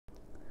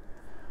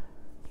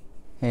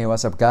Hey,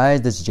 what's up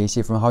guys, this is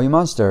JC from How You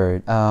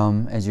Monster.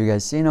 As you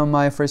guys seen on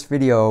my first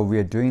video, we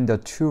are doing the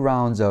 2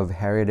 rounds of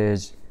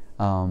Heritage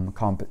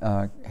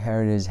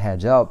Heritage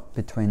Heads Up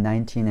between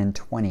 19 and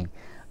 20.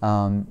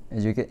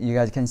 As you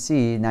guys can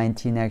see,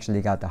 19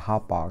 actually got the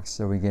hot box,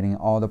 so we're getting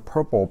all the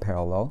purple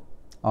parallel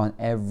on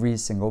every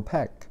single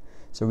pack.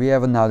 So we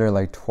have another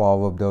like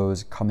 12 of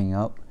those coming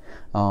up,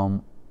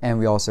 and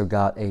we also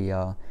got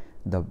a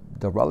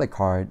the relic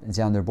card,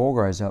 Xander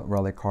Bogaerts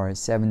relic card,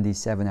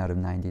 77 out of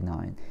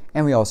 99,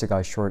 and we also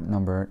got short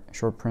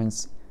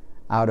prints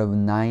out of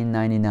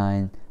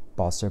 999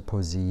 Buster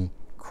Posey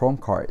Chrome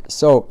card.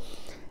 So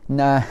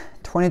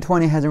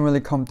 2020 hasn't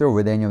really come through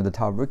with any of the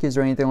top rookies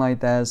or anything like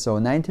that, so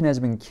 19 has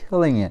been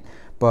killing it,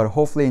 but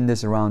hopefully in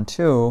this round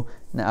 2,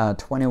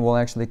 20 will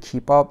actually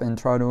keep up and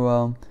try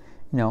to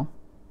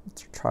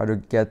try to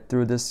get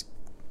through this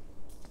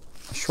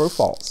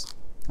shortfalls.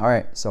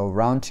 Alright, so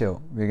round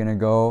 2, we're gonna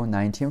go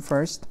 19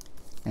 first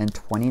and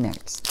 20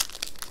 next.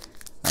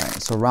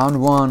 Alright, so round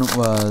 1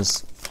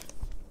 was,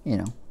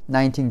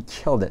 19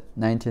 killed it.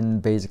 19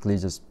 basically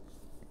just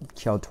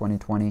killed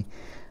 2020.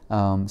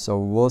 So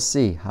we'll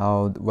see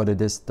whether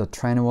the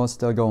trend will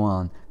still go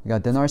on. We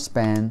got Dinar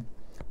Span,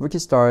 rookie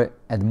star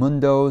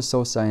Edmundo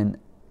Sosa and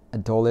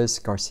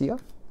Adolis Garcia,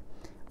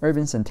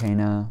 Irvin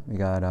Santana. We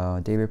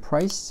got David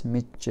Price,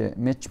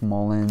 Mitch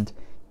Moreland,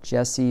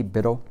 Jesse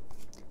Biddle,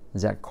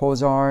 Zach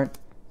Cozart,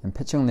 and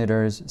pitching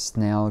leaders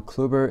Snell,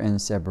 Kluber,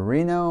 and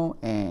Severino.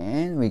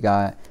 And we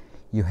got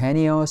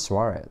Eugenio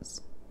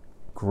Suarez,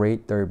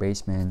 great third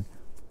baseman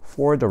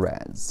for the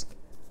Reds.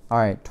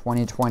 Alright,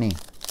 2020.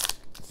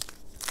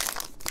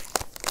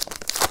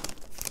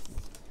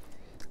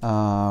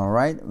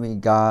 Alright, we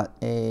got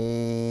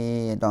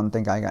I don't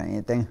think I got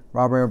anything.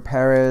 Robert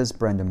Perez,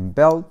 Brendan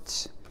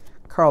Belt,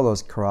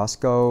 Carlos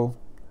Carrasco,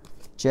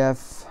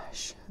 Jeff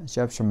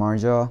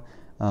Shamarja,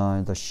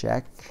 the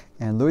Shaq,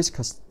 and Luis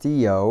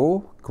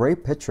Castillo,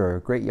 great pitcher,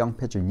 great young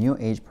pitcher, new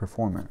age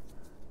performer.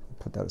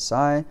 Put that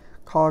aside.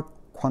 Carl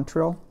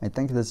Quantrill, I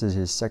think this is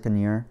his second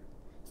year.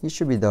 He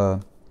should be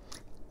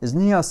isn't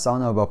he a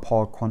son of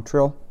Paul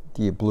Quantrill,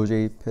 the Blue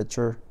Jay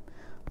pitcher?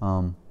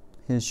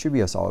 He should be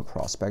a solid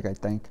prospect, I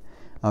think.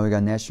 We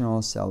got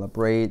National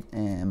Celebrate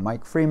and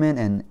Mike Freeman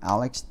and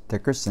Alex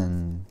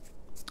Dickerson.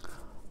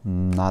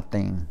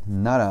 Nothing,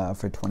 nada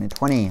for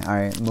 2020.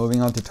 Alright,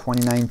 moving on to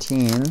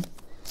 2019.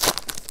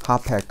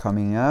 Hot pack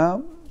coming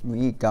up.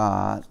 We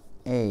got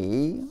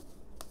Ahmed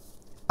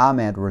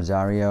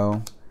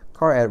Rosario,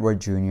 Carl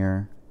Edward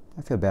Jr.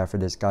 I feel bad for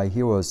this guy.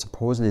 He was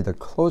supposedly the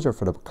closer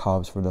for the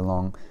Cubs for the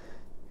long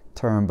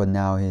term, but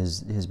now he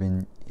just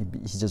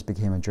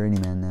became a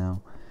journeyman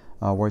now.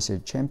 World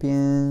Series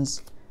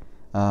champions,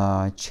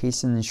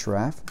 Chasen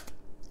Schraff,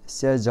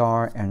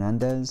 Cesar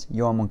Hernandez,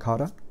 Yoan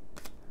Moncada,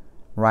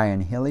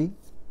 Ryan Healy.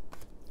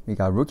 We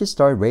got rookie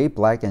star Ray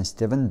Black and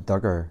Steven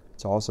Duggar.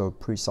 It's also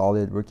pretty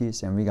solid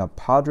rookies. And we got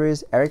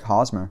Padres Eric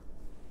Hosmer,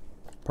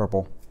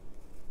 purple.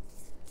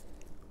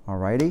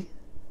 Alrighty,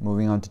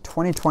 moving on to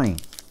 2020.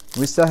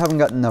 We still haven't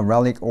gotten a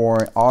relic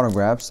or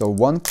autograph, so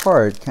one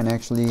card can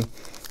actually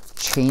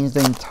change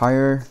the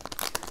entire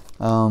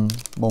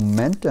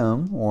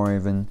momentum or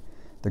even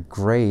the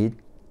grade.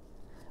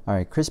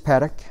 Alright, Chris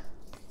Paddock,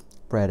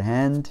 Brad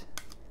Hand,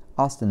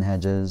 Austin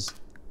Hedges,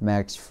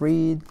 Max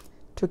Fried,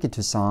 Tuki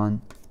Toussaint,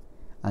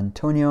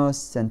 Antonio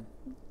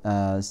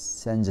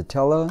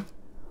Senzatella,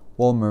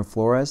 Wilmer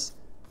Flores,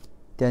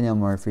 Daniel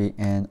Murphy,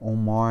 and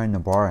Omar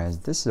Narvaez.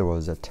 This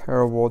was a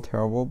terrible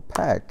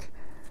pack.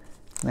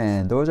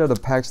 Man, those are the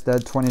packs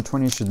that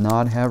 2020 should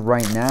not have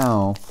right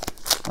now.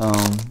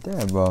 They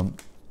have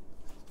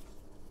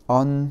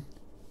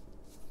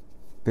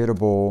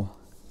unbeatable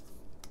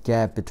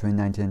gap between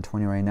 19 and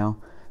 20 right now.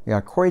 We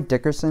got Corey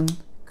Dickerson,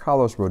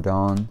 Carlos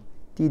Rodon,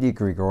 Didi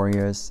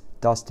Gregorius,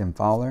 Dustin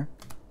Fowler,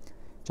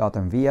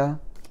 Jonathan Villa.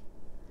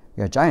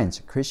 We got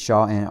Giants, Chris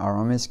Shaw and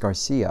Aramis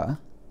Garcia,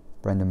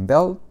 Brendan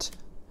Belt,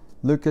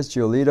 Lucas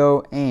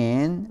Giolito,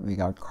 and we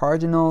got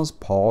Cardinals,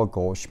 Paul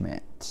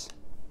Goldschmidt.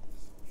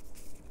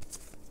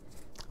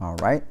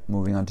 Alright,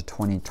 moving on to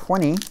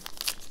 2020.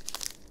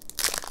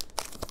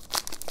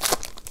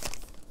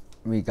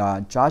 We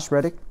got Josh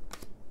Reddick,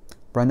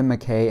 Brendan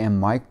McKay, and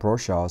Mike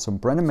Broshaw. So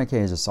Brendan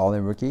McKay is a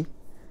solid rookie.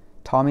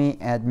 Tommy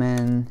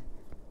Edman,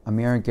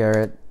 Amir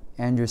Garrett,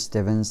 Andrew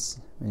Stevens.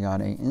 We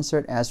got an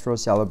insert Astro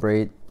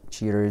Celebrate,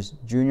 Cheaters,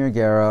 Junior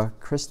Guerra,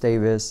 Chris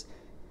Davis,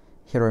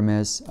 hit or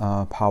miss,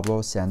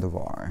 Pablo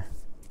Sandoval.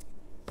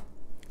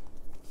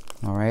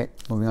 Alright,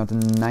 moving on to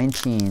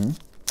 19.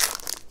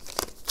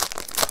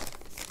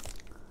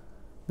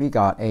 We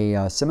got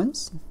a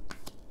Simmons,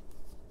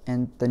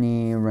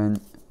 Anthony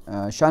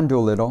Sean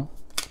Doolittle,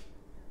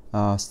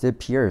 Steve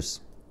Pearce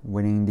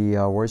winning the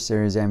World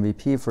Series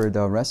MVP for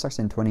the Red Sox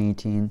in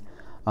 2018,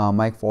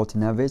 Mike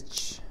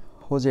Foltynewicz,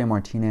 Jose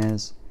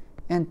Martinez,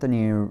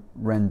 Anthony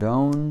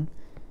Rendon,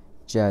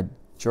 Jed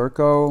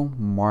Jerko,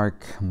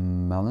 Mark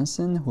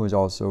Melanson, who is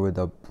also with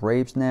the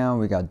Braves now.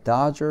 We got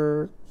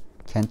Dodger,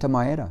 Kenta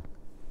Maeda.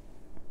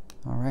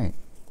 All right.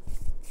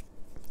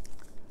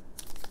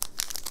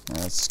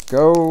 Let's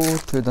go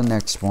to the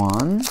next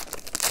one.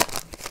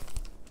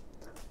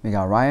 We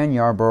got Ryan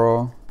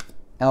Yarbrough,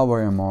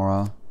 Albert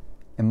Amora,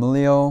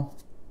 Emilio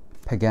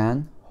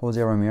Pagan,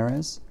 Jose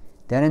Ramirez.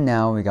 Then and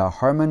now we got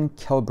Harmon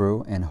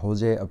Killebrew and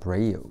Jose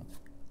Abreu.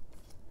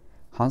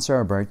 Hanser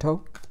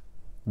Alberto,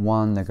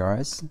 Juan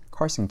Lagares,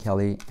 Carson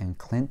Kelly, and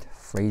Clint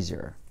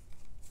Frazier.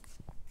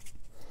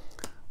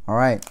 All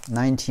right,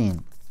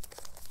 19.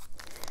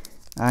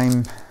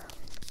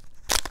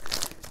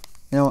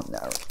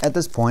 At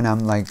this point, I'm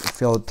like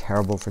feel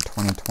terrible for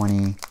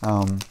 2020.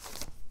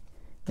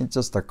 It's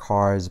just the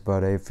cars,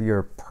 but if you're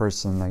a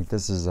person, like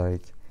this is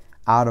like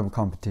out of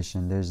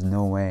competition. There's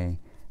no way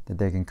that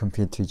they can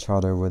compete to each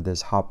other with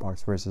this hot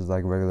box versus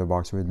like regular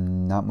box with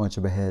not much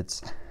of a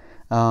hits.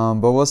 But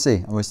we'll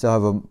see. We still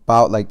have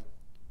about like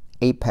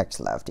 8 packs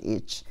left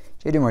each.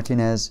 JD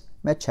Martinez,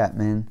 Matt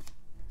Chapman,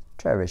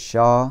 Travis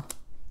Shaw,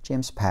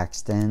 James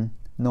Paxton,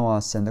 Noah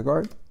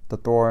Syndergaard, The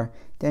Thor,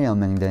 Daniel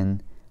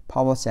Mengden,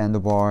 Pablo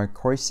Sandoval,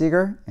 Corey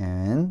Seager,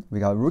 and we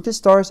got rookie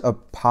stars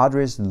of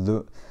Padres,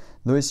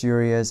 Luis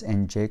Urias,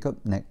 and Jacob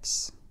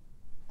Nix.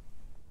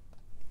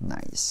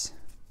 Nice.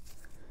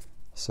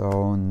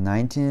 So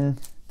 19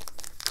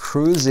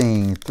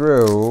 cruising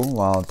through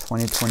while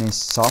 2020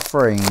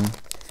 suffering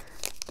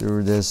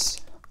through this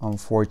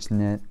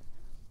unfortunate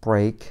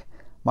break.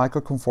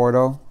 Michael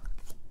Conforto,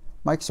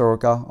 Mike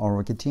Soroka on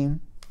rookie team,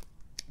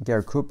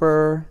 Garrett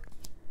Cooper,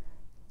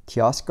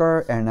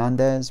 Teoscar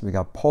Hernandez, we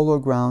got Polo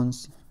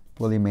Grounds,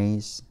 Willie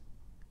Mays.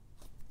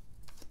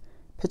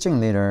 Pitching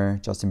leader,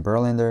 Justin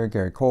Verlander,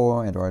 Gary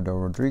Cole, Eduardo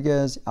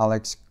Rodriguez,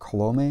 Alex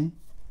Colome,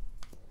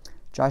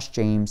 Josh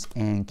James,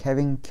 and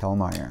Kevin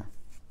Killmeyer.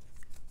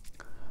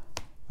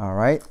 All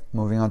right,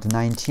 moving on to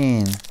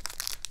 19.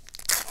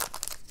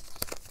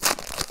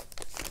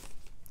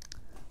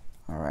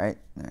 All right,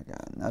 I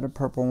got another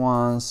purple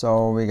one.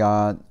 So we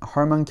got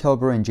Harmon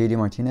Killebrew and JD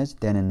Martinez,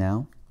 then and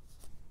now.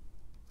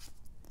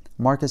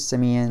 Marcus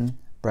Semien,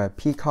 Brad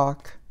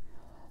Peacock,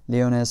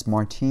 Leonis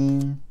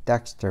Martin,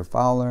 Dexter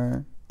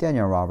Fowler,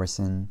 Daniel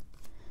Robertson.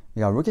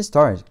 We got rookie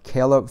stars,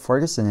 Caleb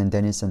Ferguson and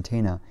Dennis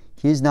Santana.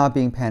 He's not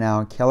being panned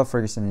out. Caleb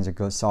Ferguson is a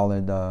good,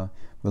 solid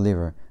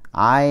reliever.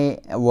 I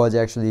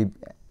actually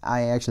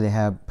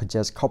have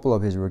just a couple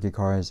of his rookie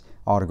cards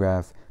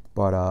autographed,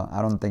 but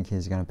I don't think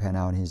he's gonna pan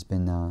out. He's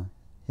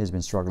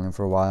been struggling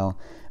for a while.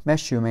 Matt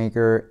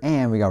Shoemaker,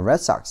 and we got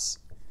Red Sox,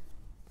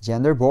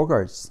 Xander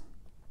Bogaerts.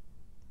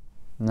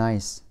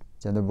 Nice,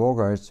 Xander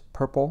Bogaerts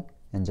purple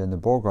and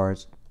Xander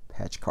Bogaerts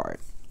patch card.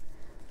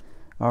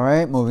 All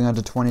right, moving on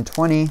to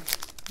 2020.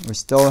 We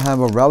still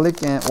have a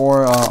relic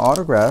or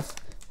autograph,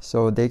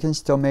 so they can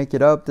still make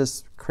it up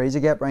this crazy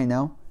gap right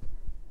now.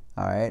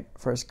 All right,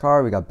 first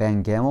card, we got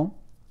Ben Gamel,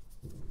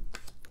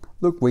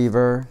 Luke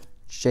Weaver,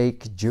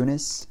 Jake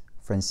Junis,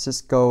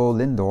 Francisco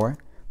Lindor,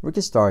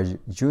 rookie stars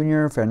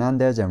Junior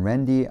Fernandez and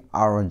Randy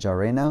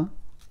Arozarena,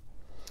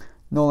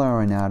 Nolan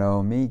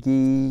Arenado,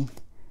 Miggy,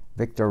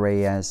 Victor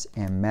Reyes,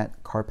 and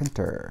Matt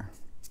Carpenter.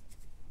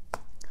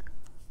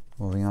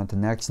 Moving on to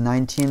next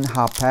 19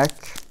 hot pack.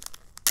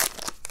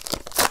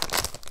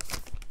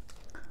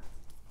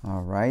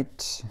 All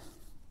right,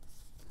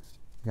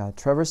 we got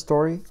Trevor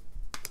Story,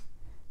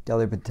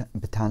 Deli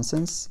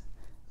Betances,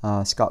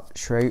 Scott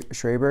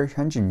Schreiber,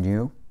 Hyunjin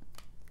Yu,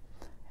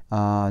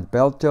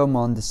 Belto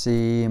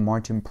Mondesi,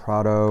 Martin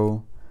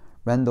Prado,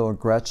 Randall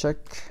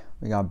Grechek.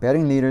 We got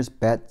betting leaders,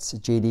 Betts,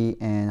 JD,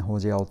 and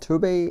Jose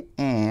Altuve.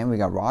 And we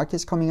got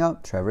Rockies coming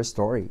up, Trevor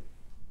Story.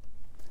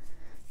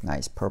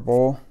 Nice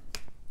purple.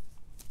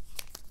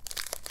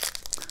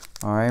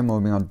 All right,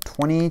 moving on to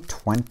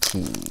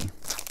 2020.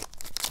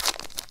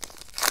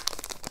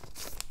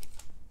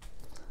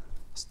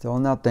 Still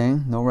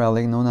nothing, no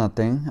relic, no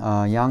nothing.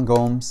 Yan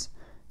Gomes,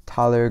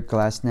 Tyler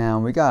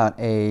Glasnow. We got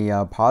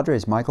a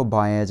Padres, Michael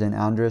Baez and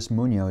Andres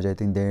Munoz. I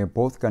think they're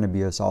both going to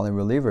be a solid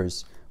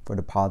relievers for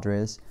the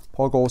Padres.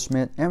 Paul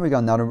Goldschmidt, and we got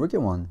another rookie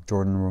one,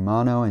 Jordan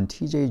Romano and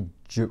TJ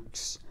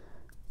Jukes.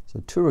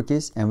 So 2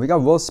 rookies, and we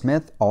got Will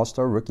Smith,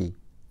 All-Star rookie,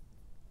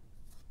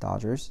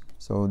 Dodgers.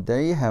 So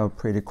there you have a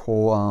pretty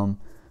cool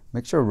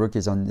mixture of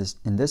rookies in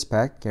this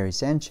pack. Gary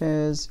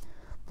Sanchez,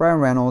 Brian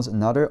Reynolds,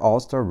 another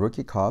All-Star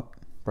rookie cup,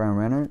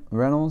 Brian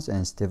Reynolds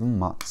and Steven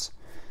Matz.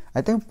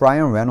 I think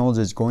Brian Reynolds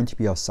is going to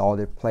be a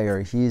solid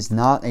player. He's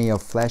not a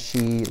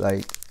flashy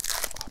like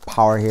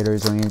power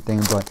hitters or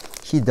anything, but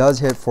he does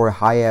hit for a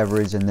high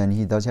average, and then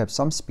he does have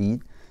some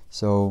speed.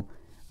 So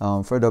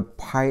for the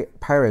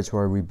Pirates who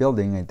are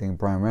rebuilding, I think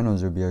Brian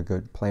Reynolds would be a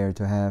good player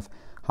to have.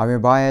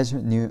 Javier Baez,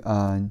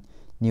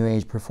 new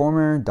age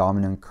performer,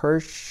 Dominant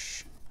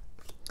Kirsch,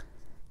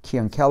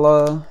 Keon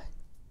Keller,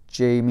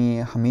 Jamie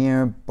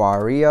Hamir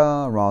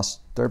Barria, Ross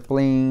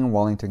Stripling,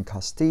 Wellington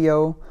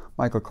Castillo,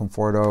 Michael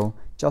Conforto,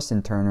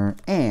 Justin Turner,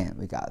 and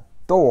we got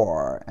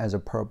Thor as a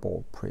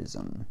purple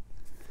prism.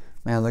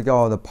 Man, look at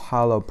all the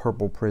pile of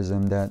purple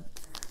prism that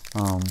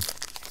I'm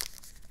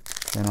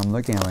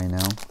looking at right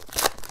now.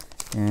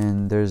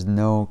 And there's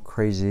no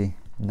crazy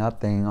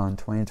nothing on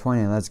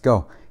 2020. Let's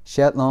go.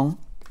 Shet Long,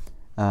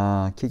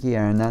 Kiki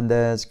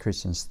Hernandez,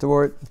 Christian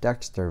Stewart,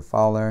 Dexter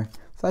Fowler,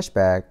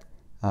 Flashback,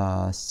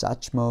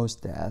 Satchmo's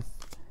death.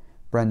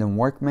 Brandon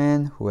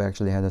Workman, who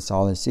actually had a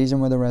solid season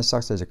with the Red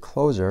Sox as a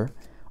closer.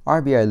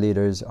 RBI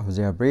leaders,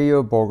 Jose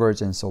Abreu,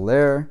 Bogaerts, and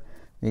Soler.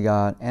 We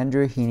got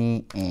Andrew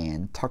Heaney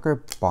and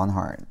Tucker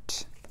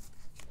Barnhart.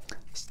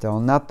 Still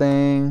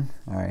nothing.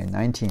 All right,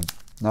 19.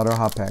 Another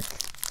hot pack.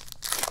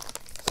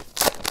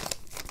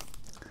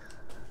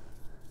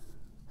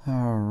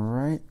 All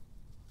right.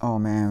 Oh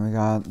man, we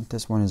got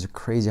this one is a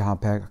crazy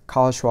hot pack.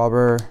 Kyle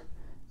Schwarber,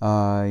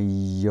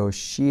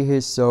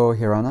 Yoshihisa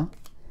Hirana,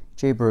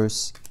 Jay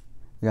Bruce.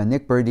 We got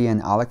Nick Birdie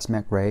and Alex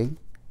McRae.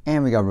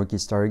 And we got rookie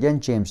star again,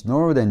 James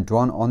Norwood and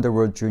Dwan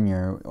Underwood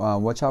Jr.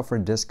 Watch out for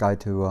this guy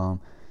to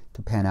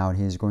pan out.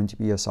 He's going to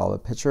be a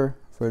solid pitcher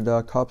for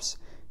the Cubs.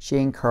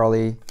 Shane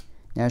Carley,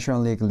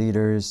 National League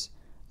leaders,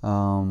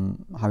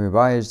 Javier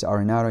Baez,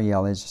 Arenado,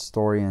 Yelich,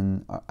 Story,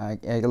 and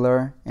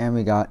Aguilar. And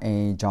we got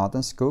a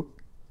Jonathan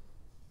Scoop.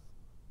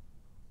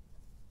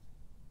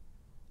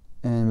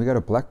 And we got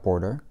a black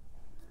border.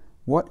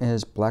 What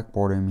is black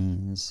border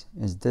means?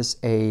 Is this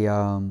a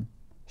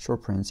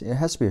short prints? It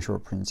has to be a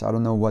short prints. I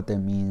don't know what that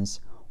means.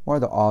 What are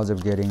the odds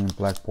of getting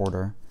black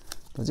border?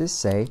 Does it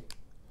say?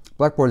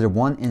 Black border is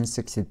 1 in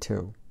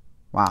 62.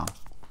 Wow.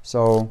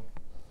 So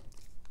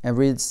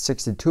every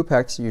 62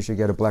 packs you should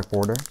get a black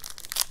border.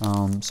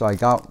 So I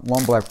got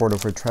one black border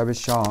for Travis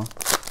Shaw.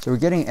 So we're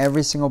getting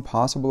every single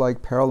possible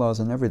like parallels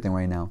and everything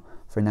right now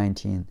for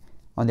 19.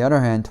 On the other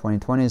hand,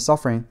 2020 is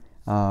suffering.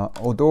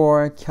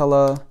 Odor,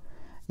 Keller,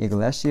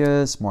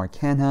 Iglesias, Mark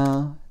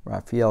Canha,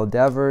 Rafael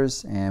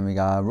Devers, and we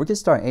got rookie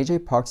star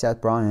AJ Puck,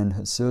 Seth Brown, and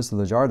Jesus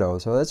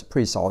Lujardo. So that's a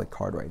pretty solid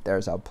card right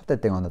there. So I'll put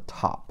that thing on the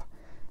top.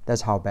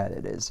 That's how bad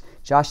it is.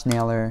 Josh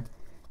Naylor,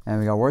 and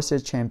we got World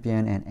Series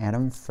champion and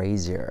Adam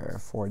Frazier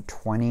for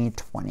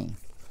 2020.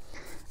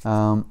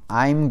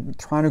 I'm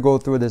trying to go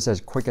through this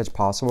as quick as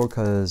possible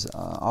because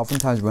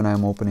oftentimes when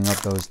I'm opening up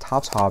those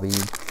Topps Hobby,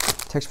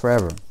 it takes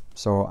forever.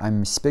 So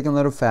I'm speaking a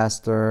little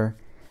faster.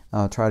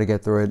 Try to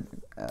get through it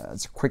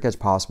as quick as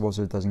possible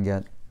so it doesn't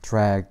get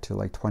dragged to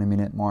like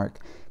 20-minute mark.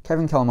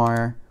 Kevin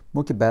Kiermaier,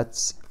 Mookie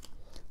Betts,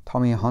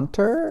 Tommy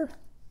Hunter,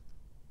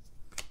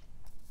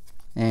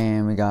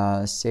 and we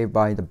got Saved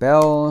by the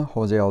Bell,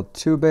 Jose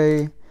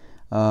Altuve,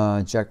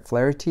 Jack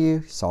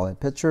Flaherty, solid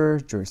pitcher,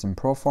 Jurickson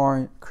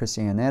Profar,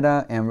 Christian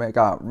Aneta, and we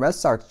got Red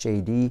Sox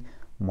JD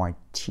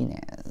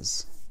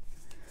Martinez.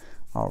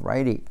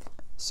 Alrighty,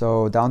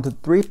 so down to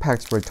 3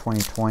 packs for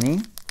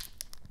 2020.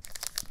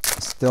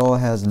 Still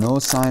has no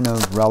sign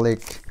of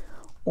relic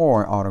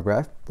or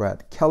autograph.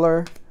 Brett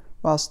Keller,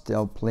 while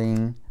still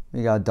playing.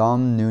 We got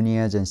Dom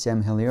Nunez and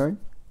Sam Hilliard,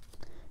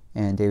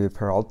 and David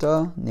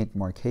Peralta, Nick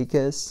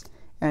Markakis,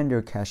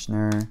 Andrew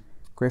Kashner,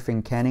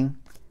 Griffin Canning,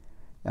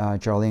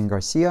 Jarlene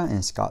Garcia,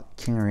 and Scott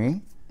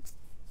Kingery.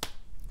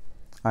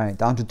 All right,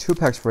 down to 2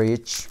 packs for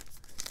each.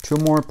 2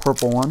 more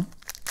purple one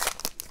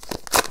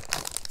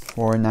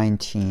for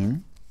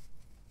 19.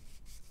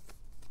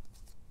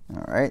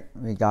 All right,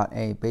 we got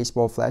a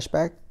baseball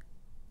flashback.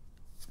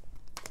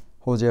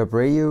 Jose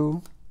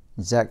Abreu,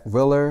 Zach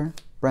Wheeler,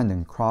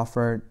 Brandon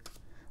Crawford,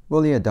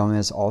 Willie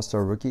Adames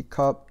All-Star Rookie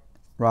Cup,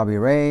 Robbie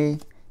Ray,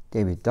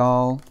 David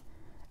Dahl,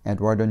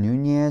 Eduardo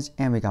Nunez,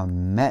 and we got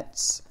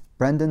Mets,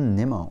 Brendan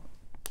Nimmo.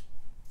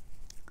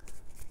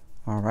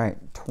 All right,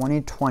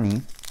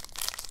 2020.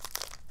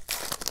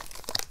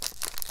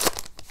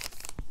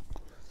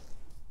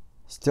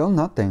 Still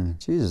nothing.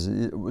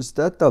 Jesus, was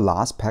that the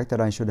last pack that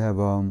I should have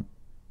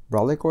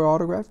relic or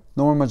autograph?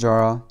 Norman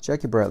Majara,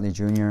 Jackie Bradley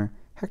Jr.,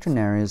 Hector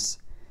Neris,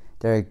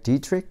 Derek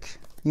Dietrich,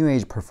 New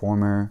Age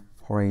Performer,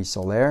 Jorge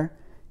Soler,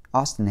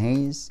 Austin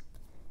Hayes,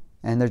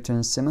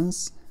 Anderson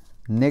Simmons,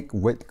 Nick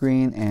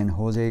Whitgreen, and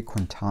Jose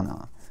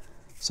Quintana.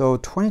 So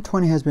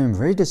 2020 has been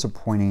very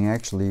disappointing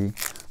actually.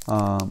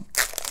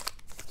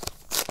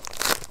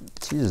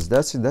 Jesus,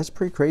 that's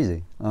pretty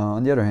crazy.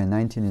 On the other hand,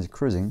 19 is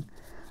cruising.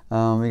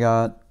 We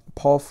got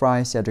Paul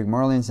Fry, Cedric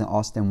Mullins, and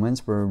Austin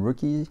Wentz for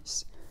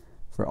rookies.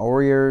 For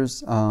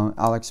Warriors,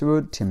 Alex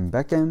Wood, Tim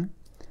Beckham.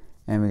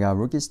 And we got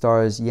rookie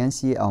stars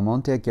Yancy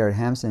Almonte, Garrett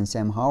Hampson, and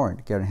Sam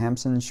Howard. Garrett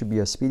Hampson should be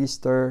a speedy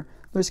star.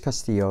 Luis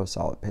Castillo,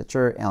 solid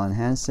pitcher. Alan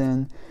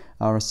Hansen,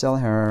 Marcel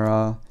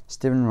Herrera,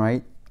 Stephen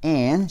Wright,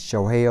 and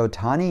Shohei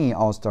Ohtani,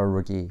 All-Star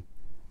rookie.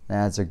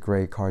 That's a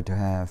great card to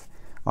have.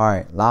 All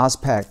right,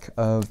 last pack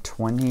of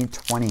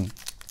 2020.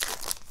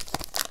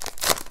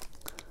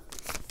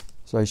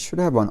 So I should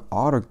have an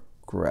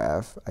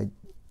autograph. I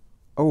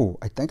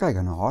think I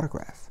got an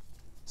autograph.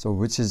 So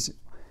which is,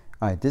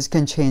 all right, this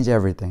can change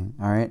everything.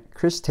 All right,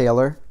 Chris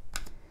Taylor,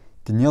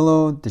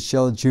 Danilo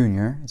DeShiel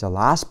Jr. It's the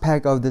last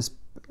pack of this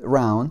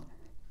round.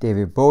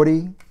 David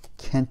Bodie,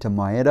 Kenta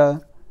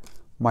Maeda,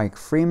 Mike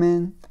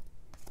Freeman,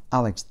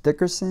 Alex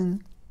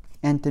Dickerson,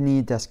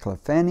 Anthony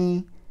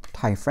Desclafani,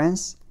 Ty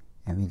France,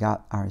 and we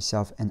got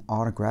ourselves an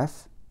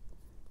autograph.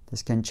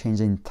 This can change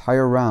the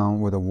entire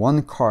round with a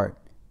 1 card.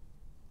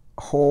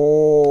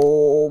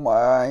 Oh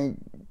my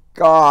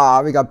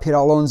God, we got Pete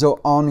Alonso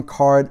on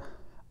card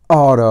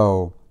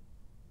auto.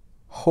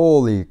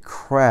 Holy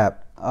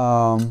crap.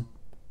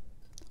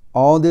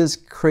 All this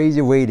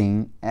crazy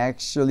waiting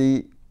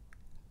actually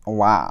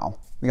Wow.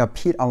 We got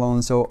Pete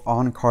Alonso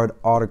on-card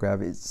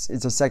autograph. It's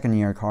a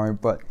second-year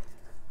card, but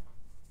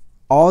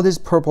all this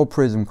purple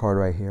prism card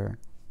right here,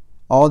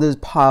 all these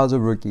piles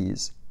of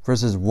rookies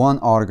versus one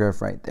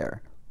autograph right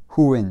there.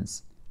 Who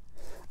wins?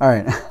 All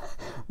right,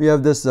 we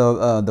have this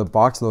the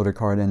box loaded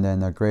card and then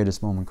the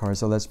greatest moment card.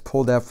 So let's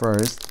pull that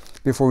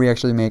first before we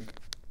actually make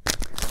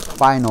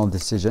final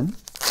decision.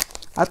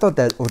 I thought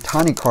that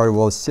Ohtani card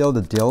will seal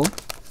the deal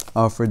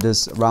for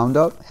this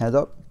roundup, head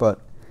up, but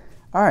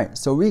all right,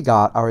 so we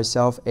got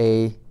ourselves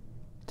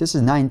this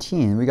is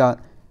 19. We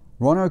got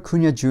Ronald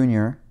Acuna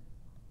Jr.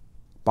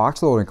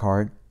 box loaded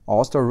card,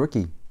 All-Star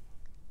rookie.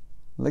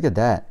 Look at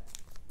that.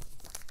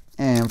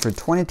 And for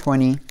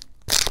 2020,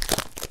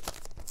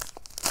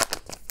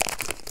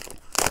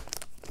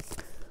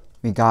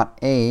 we got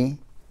a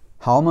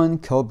Harmon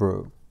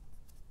Killebrew.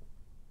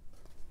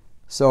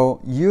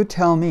 So you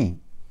tell me.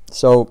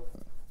 So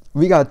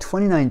we got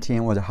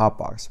 2019 was a hot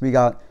box. We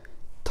got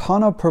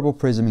ton of purple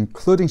prism,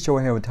 including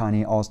Shohei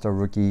Ohtani All-Star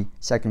rookie,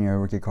 second-year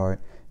rookie card.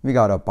 We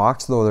got a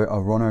box loader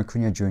of Ronald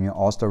Acuna Jr.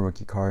 All-Star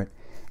rookie card.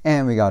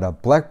 And we got a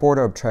black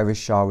border of Travis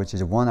Shaw, which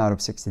is 1 out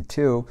of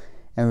 62.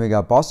 And we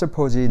got Buster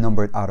Posey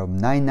numbered out of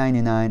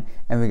 999.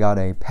 And we got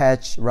a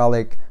patch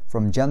relic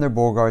from Xander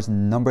Bogaerts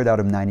numbered out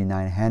of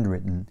 99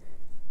 handwritten.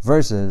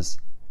 Versus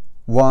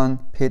one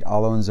Pete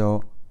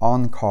Alonso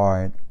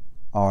on-card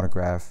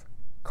autograph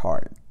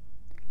card.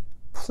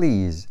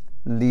 Please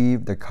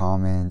leave the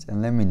comments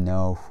and let me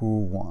know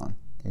who won.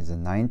 Is it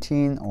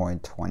 19 or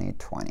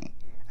 2020?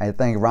 I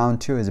think round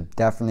 2 is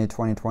definitely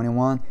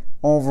 2021.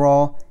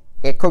 Overall,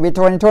 it could be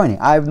 2020.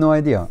 I have no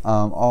idea.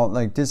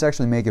 This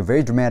actually make a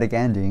very dramatic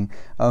ending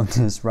of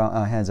this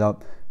round, heads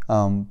up.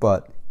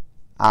 But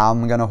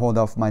I'm gonna hold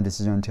off my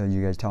decision until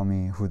you guys tell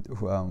me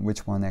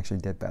which one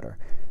actually did better.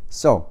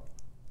 So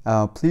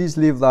please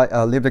leave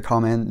the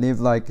comment, leave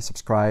like,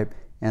 subscribe,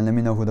 and let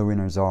me know who the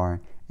winners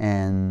are.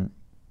 And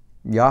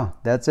yeah,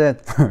 that's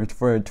it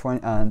for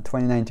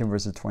 2019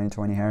 versus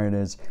 2020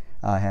 Heritage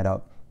head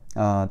up.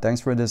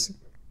 Thanks for this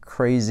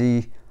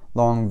crazy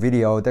long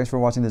video. Thanks for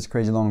watching this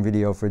crazy long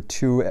video for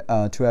two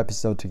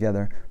episodes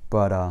together.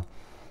 But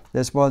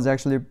this was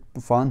actually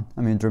fun.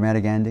 I mean,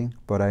 dramatic ending.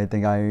 But I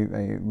think I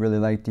really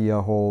like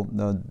the whole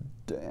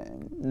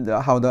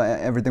how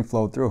everything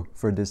flowed through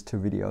for these 2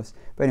 videos.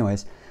 But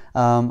anyways,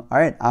 all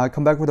right, I'll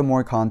come back with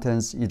more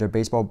contents, either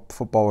baseball,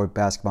 football, or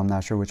basketball. I'm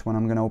not sure which one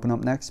I'm gonna open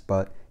up next,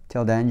 but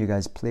till then, you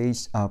guys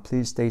please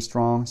stay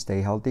strong,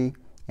 stay healthy,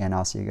 and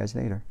I'll see you guys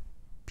later.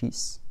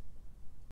 Peace.